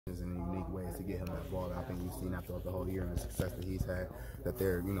and unique ways to get him that ball. And I think we've seen that throughout the whole year and the success that he's had, that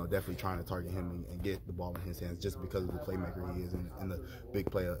they're definitely trying to target him and get the ball in his hands just because of the playmaker he is and the big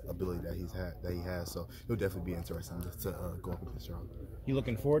play ability that he has. So it'll definitely be interesting to go up against Charlotte. You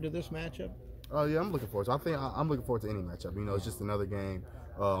looking forward to this matchup? Oh yeah, I'm looking forward to it. I'm looking forward to any matchup. It's just another game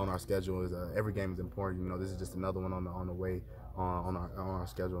on our schedule. Every game is important. This is just another one on the way on our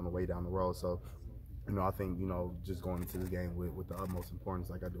schedule on the way down the road. So I think, just going into this game with the utmost importance,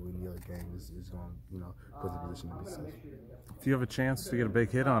 like I do any other game, is going to, put the position to be safe. If you have a chance to get a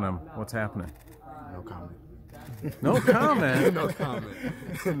big hit on him, what's happening? No comment. No comment? No comment.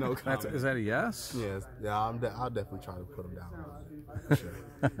 No comment. Is that a yes? Yes. Yeah, I'll definitely try to put him down a little bit. For sure.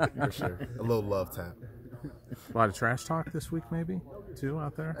 For sure. A little love tap. A lot of trash talk this week, maybe, too,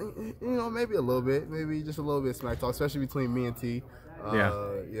 out there? Maybe a little bit. Maybe just a little bit of smack talk, especially between me and T.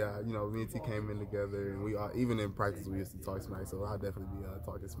 Yeah, me and T came in together, and we even in practice we used to talk smack. So I'll definitely be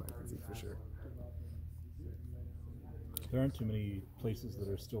talking smack to T for sure. There aren't too many places that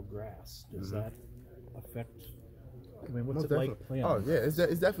are still grass. Does that affect? I mean, what's Most it like playing? Oh yeah, it's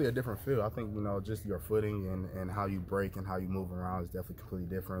definitely a different feel. I think just your footing and how you break and how you move around is definitely completely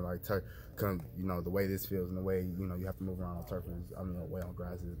different. Like the way this feels and the way you have to move around on turf way on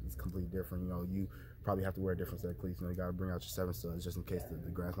grass is completely different. You probably have to wear a different set of cleats. You got to bring out your 7 studs just in case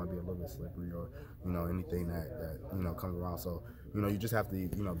the grass might be a little bit slippery or anything that comes around. So you just have to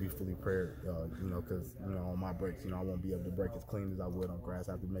be fully prepared. Because on my breaks I won't be able to break as clean as I would on grass.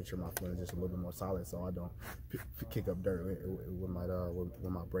 I have to make sure my foot is just a little bit more solid so I don't kick up dirt with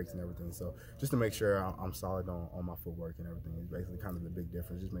my breaks and everything. So just to make sure I'm solid on my footwork and everything is basically kind of the big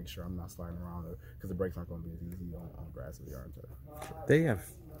difference. Just make sure I'm not sliding around because the breaks aren't going to be as easy on grass as they are on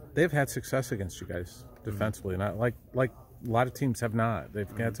turf. They've had success against you guys defensively, not like a lot of teams have not. They've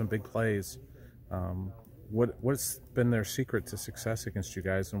had some big plays. What's been their secret to success against you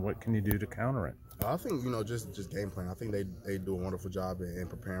guys, and what can you do to counter it? I think just game plan. I think they do a wonderful job in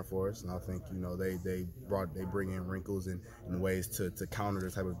preparing for us, and I think they bring in wrinkles and ways to counter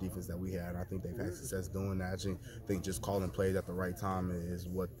the type of defense that we had. I think they've had success doing that. I think just calling plays at the right time is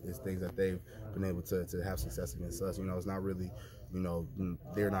things that they've been able to have success against us. It's not really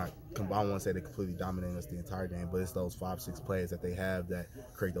they're not. I don't want to say they're completely dominating us the entire game, but it's those 5-6 plays that they have that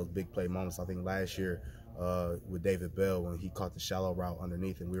create those big play moments. I think last year with David Bell when he caught the shallow route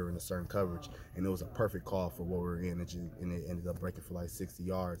underneath and we were in a certain coverage and it was a perfect call for what we were in and it ended up breaking for like 60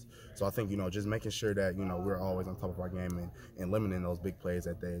 yards. So I think just making sure that we're always on top of our game and limiting those big plays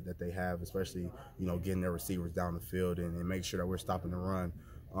that they have, especially getting their receivers down the field and make sure that we're stopping the run.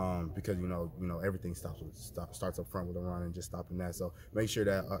 Because everything starts up front with a run and just stopping that. So make sure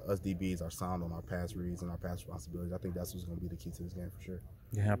that us DBs are sound on our pass reads and our pass responsibilities. I think that's what's going to be the key to this game for sure.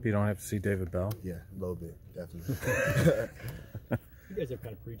 You happy you don't have to see David Bell? Yeah, a little bit, definitely. You guys have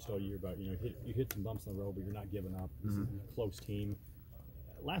kind of preached all year about you hit some bumps in the road, but you're not giving up. This is a close team.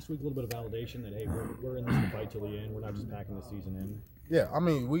 Last week, a little bit of validation that hey, we're in this to fight till the end. We're not just packing the season in. Yeah, I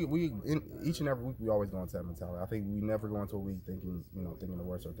mean, we each and every week we always go into that mentality. I think we never go into a week thinking the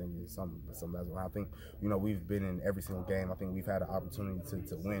worst or thinking some bad. I think we've been in every single game. I think we've had an opportunity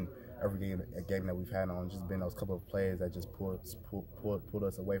to win every game that we've had on. Just been those couple of plays that just pulled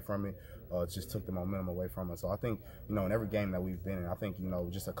us away from it. Just took the momentum away from us. So I think in every game that we've been in, I think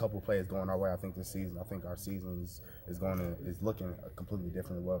just a couple of plays going our way. I think this season, our season is looking completely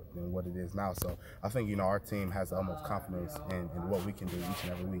different than what it is now. So I think our team has the utmost confidence in what we can do each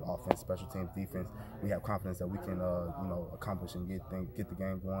and every week, offense, special teams, defense. We have confidence that we can accomplish and get the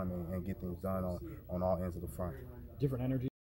game going and get things done on all ends of the front. Different energy.